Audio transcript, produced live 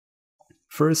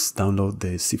First, download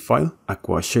the zip file,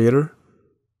 Aqua Shader.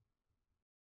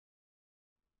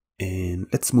 And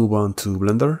let's move on to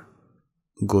Blender.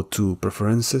 Go to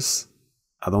Preferences,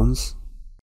 Add-ons.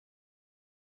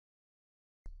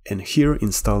 And here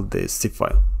install the zip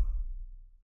file.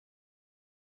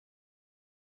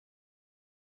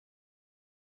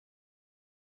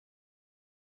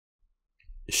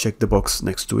 Check the box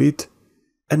next to it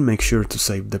and make sure to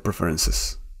save the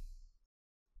preferences.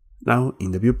 Now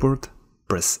in the viewport,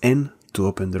 press N to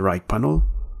open the right panel,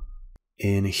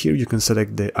 and here you can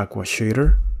select the Aqua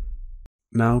Shader.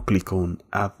 Now click on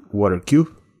Add Water Cube,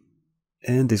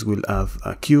 and this will add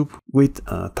a cube with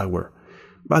a tower,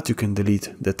 but you can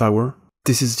delete the tower.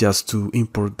 This is just to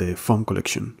import the foam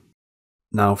collection.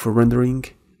 Now for rendering,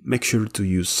 make sure to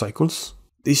use cycles.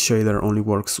 This shader only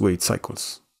works with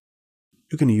cycles.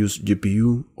 You can use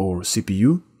GPU or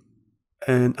CPU,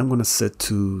 and I'm gonna set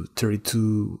to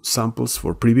 32 samples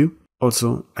for preview.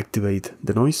 Also activate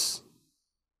the noise.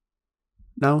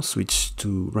 Now switch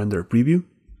to render preview.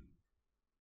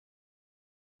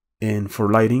 And for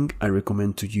lighting, I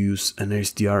recommend to use an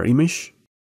HDR image.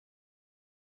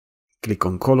 Click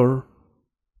on color,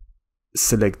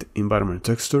 select environment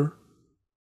texture,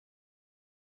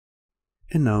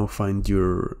 and now find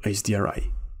your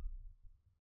HDRI.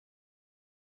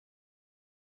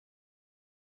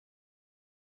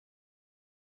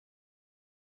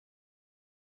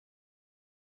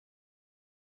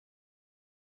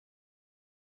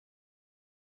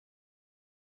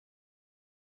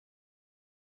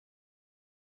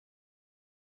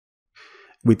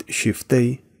 With Shift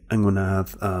A, I'm gonna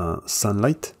add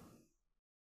sunlight.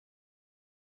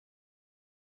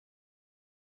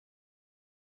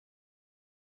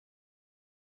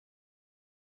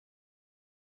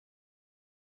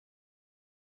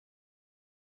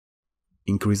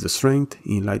 Increase the strength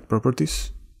in light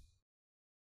properties.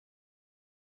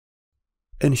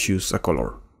 And choose a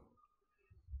color.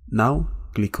 Now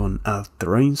click on Add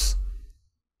Terrains,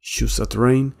 choose a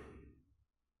terrain,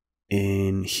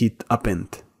 and hit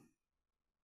Append.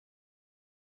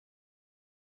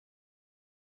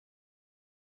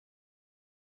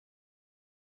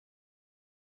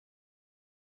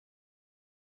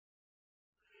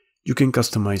 You can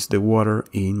customize the water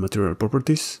in material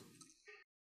properties.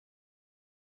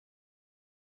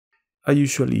 I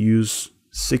usually use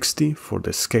 60 for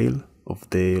the scale of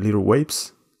the little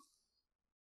waves.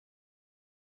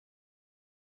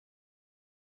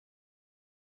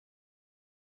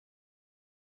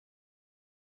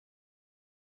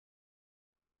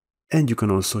 And you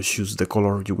can also choose the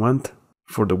color you want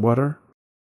for the water.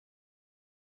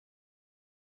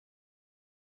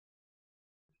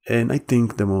 And I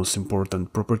think the most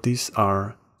important properties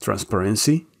are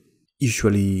transparency,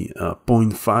 usually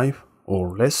 0.5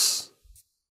 or less.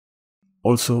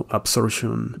 Also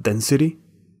absorption density.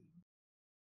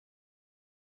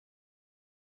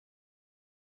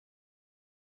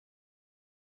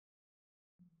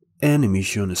 And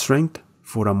emission strength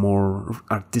for a more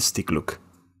artistic look.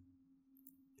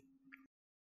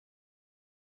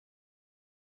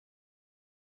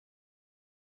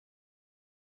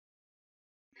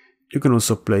 You can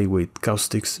also play with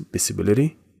caustics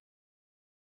visibility.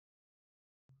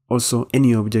 Also,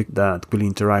 any object that will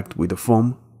interact with the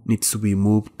foam needs to be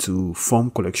moved to foam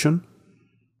collection.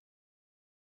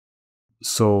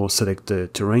 So select the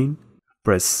terrain,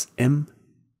 press M,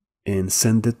 and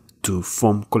send it to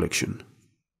foam collection.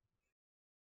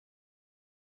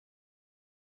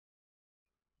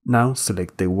 Now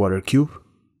select the water cube,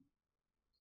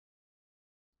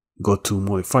 go to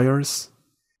modifiers,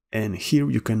 and here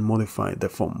you can modify the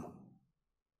foam.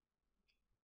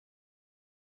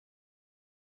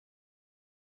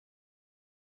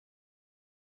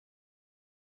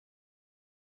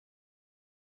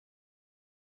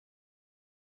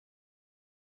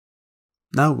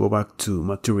 Now go back to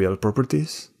material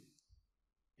properties,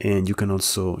 and you can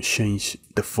also change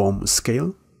the foam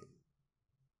scale.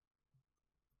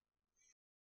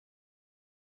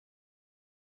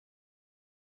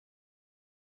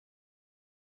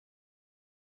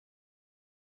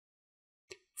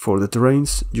 For the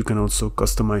terrains, you can also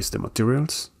customize the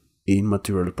materials. In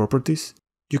material properties,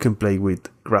 you can play with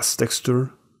grass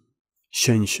texture,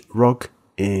 change rock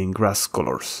and grass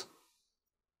colors.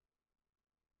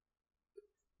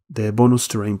 The bonus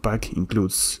terrain pack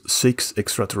includes 6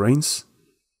 extra terrains.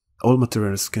 All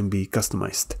materials can be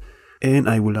customized, and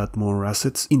I will add more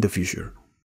assets in the future.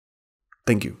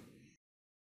 Thank you.